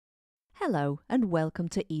Hello and welcome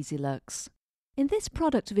to EasyLux. In this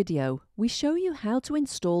product video, we show you how to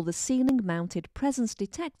install the ceiling-mounted presence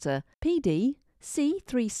detector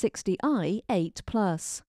PD-C360i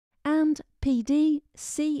 8+ and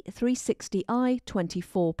PD-C360i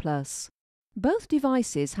 24+. Both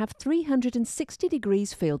devices have 360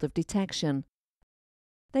 degrees field of detection.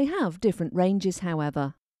 They have different ranges,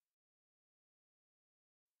 however.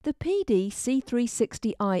 The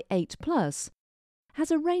PD-C360i 8+ has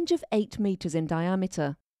a range of 8 meters in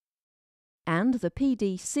diameter, and the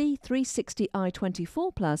PD-C360i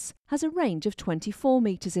 24+ has a range of 24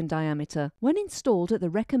 meters in diameter when installed at the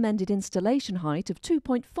recommended installation height of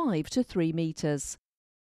 2.5 to 3 meters.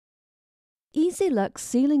 EasyLux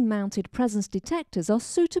ceiling-mounted presence detectors are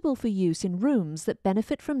suitable for use in rooms that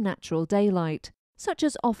benefit from natural daylight, such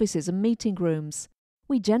as offices and meeting rooms.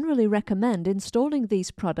 We generally recommend installing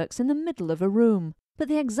these products in the middle of a room, but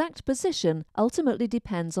the exact position ultimately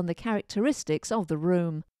depends on the characteristics of the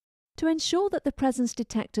room. To ensure that the presence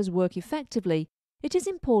detectors work effectively, it is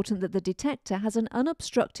important that the detector has an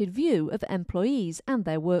unobstructed view of employees and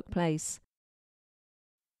their workplace.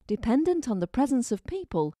 Dependent on the presence of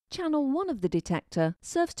people, channel 1 of the detector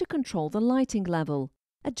serves to control the lighting level.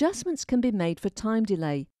 Adjustments can be made for time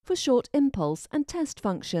delay, for short impulse and test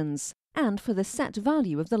functions, and for the set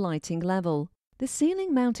value of the lighting level. The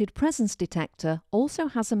ceiling-mounted presence detector also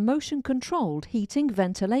has a motion-controlled heating,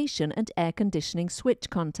 ventilation and air conditioning switch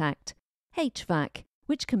contact, HVAC,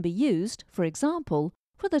 which can be used, for example,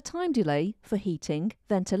 for the time delay for heating,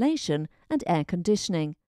 ventilation and air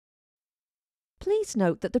conditioning. Please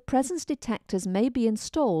note that the presence detectors may be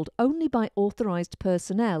installed only by authorized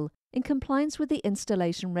personnel in compliance with the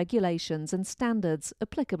installation regulations and standards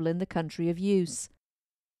applicable in the country of use.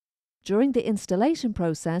 During the installation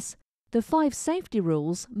process, the 5 safety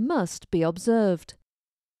rules must be observed.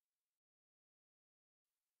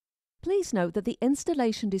 Please note that the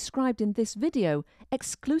installation described in this video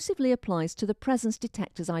exclusively applies to the presence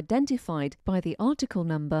detectors identified by the article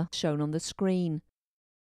number shown on the screen.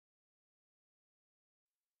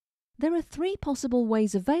 There are 3 possible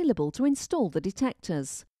ways available to install the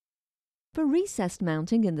detectors. For recessed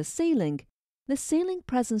mounting in the ceiling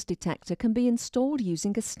presence detector can be installed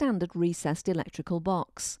using a standard recessed electrical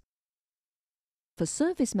box. For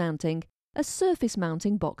surface mounting, a surface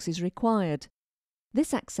mounting box is required.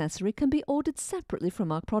 This accessory can be ordered separately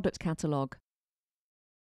from our product catalogue.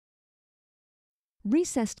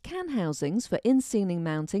 Recessed can housings for in-ceiling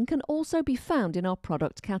mounting can also be found in our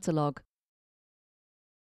product catalogue.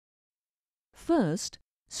 First,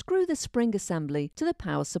 screw the spring assembly to the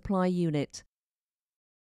power supply unit.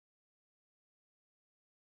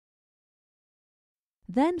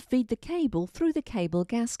 Then feed the cable through the cable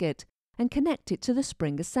gasket and connect it to the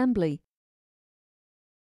spring assembly.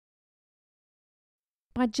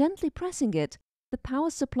 By gently pressing it, the power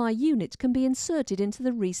supply unit can be inserted into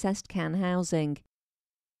the recessed can housing.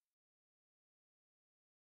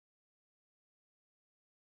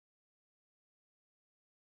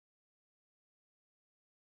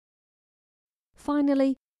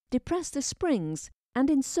 Finally, depress the springs and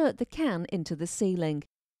insert the can into the ceiling.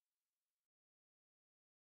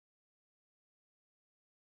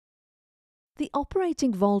 The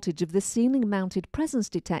operating voltage of the ceiling-mounted presence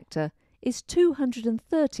detector is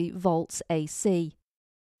 230 volts AC.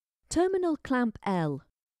 Terminal clamp L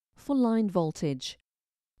for line voltage.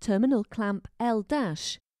 Terminal clamp L'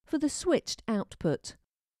 for the switched output.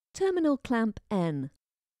 Terminal clamp N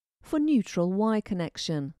for neutral Y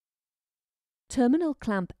connection. Terminal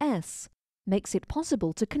clamp S makes it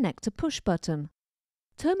possible to connect a push button.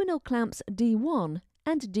 Terminal clamps D1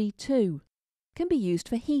 and D2 can be used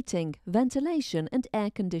for heating, ventilation and air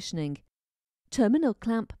conditioning. Terminal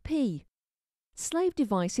clamp P. Slave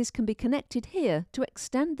devices can be connected here to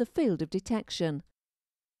extend the field of detection.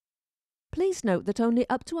 Please note that only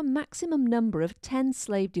up to a maximum number of 10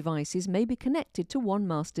 slave devices may be connected to one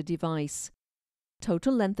master device.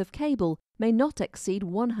 Total length of cable may not exceed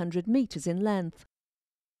 100 meters in length.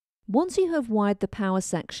 Once you have wired the power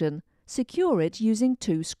section, secure it using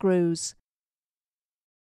 2 screws.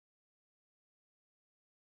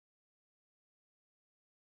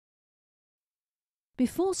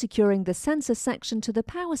 Before securing the sensor section to the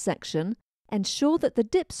power section, ensure that the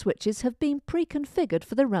dip switches have been pre-configured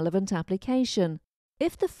for the relevant application.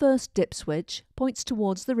 If the first dip switch points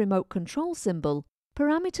towards the remote control symbol,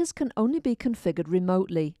 parameters can only be configured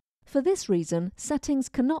remotely. For this reason, settings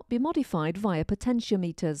cannot be modified via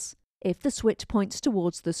potentiometers. If the switch points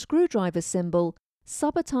towards the screwdriver symbol,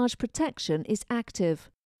 sabotage protection is active.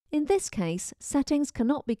 In this case, settings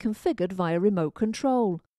cannot be configured via remote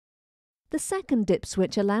control. The second dip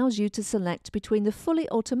switch allows you to select between the fully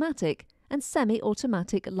automatic and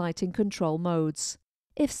semi-automatic lighting control modes.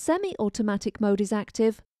 If semi-automatic mode is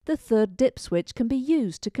active, the third dip switch can be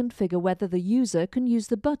used to configure whether the user can use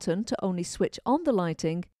the button to only switch on the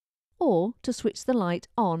lighting or to switch the light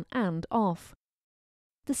on and off.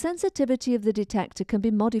 The sensitivity of the detector can be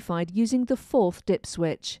modified using the fourth dip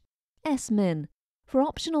switch, S-min, for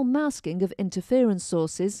optional masking of interference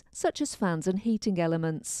sources such as fans and heating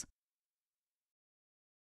elements.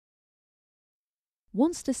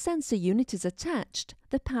 Once the sensor unit is attached,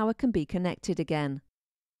 the power can be connected again.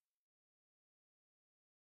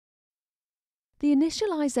 The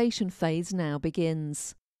initialization phase now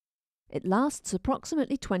begins. It lasts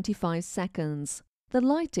approximately 25 seconds. The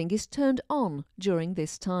lighting is turned on during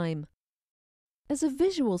this time. As a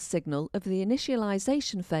visual signal of the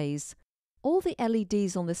initialization phase, all the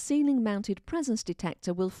LEDs on the ceiling-mounted presence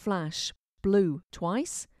detector will flash blue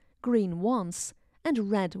twice, green once, and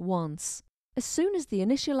red once. As soon as the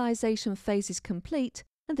initialization phase is complete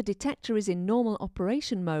and the detector is in normal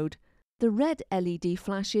operation mode, the red LED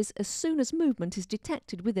flashes as soon as movement is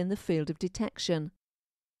detected within the field of detection.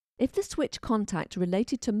 If the switch contact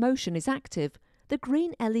related to motion is active, the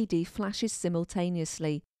green LED flashes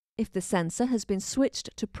simultaneously. If the sensor has been switched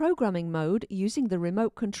to programming mode using the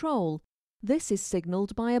remote control, this is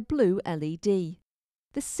signalled by a blue LED.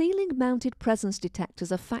 The ceiling-mounted presence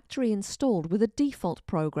detectors are factory installed with a default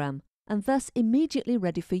program and thus immediately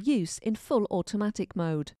ready for use in full automatic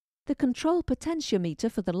mode. The control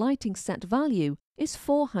potentiometer for the lighting set value is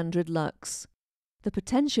 400 lux. The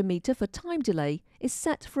potentiometer for time delay is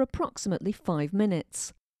set for approximately 5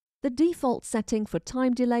 minutes. The default setting for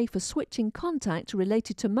time delay for switching contact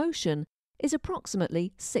related to motion is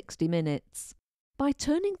approximately 60 minutes. By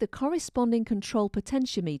turning the corresponding control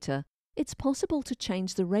potentiometer, it's possible to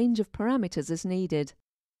change the range of parameters as needed.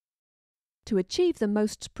 To achieve the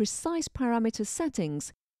most precise parameter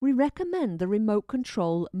settings, we recommend the remote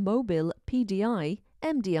control Mobile PD-I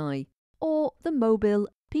MDI or the Mobile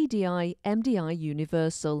PD-I MDI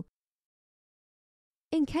Universal.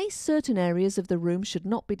 In case certain areas of the room should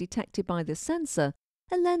not be detected by the sensor,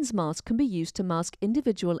 a lens mask can be used to mask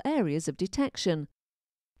individual areas of detection.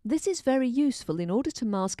 This is very useful in order to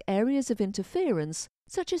mask areas of interference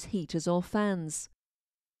such as heaters or fans.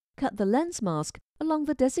 Cut the lens mask along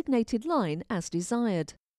the designated line as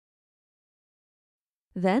desired.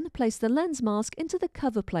 Then place the lens mask into the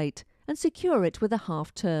cover plate and secure it with a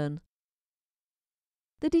half turn.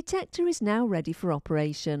 The detector is now ready for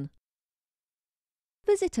operation.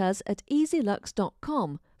 Visit us at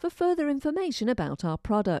easylux.com for further information about our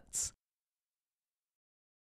products.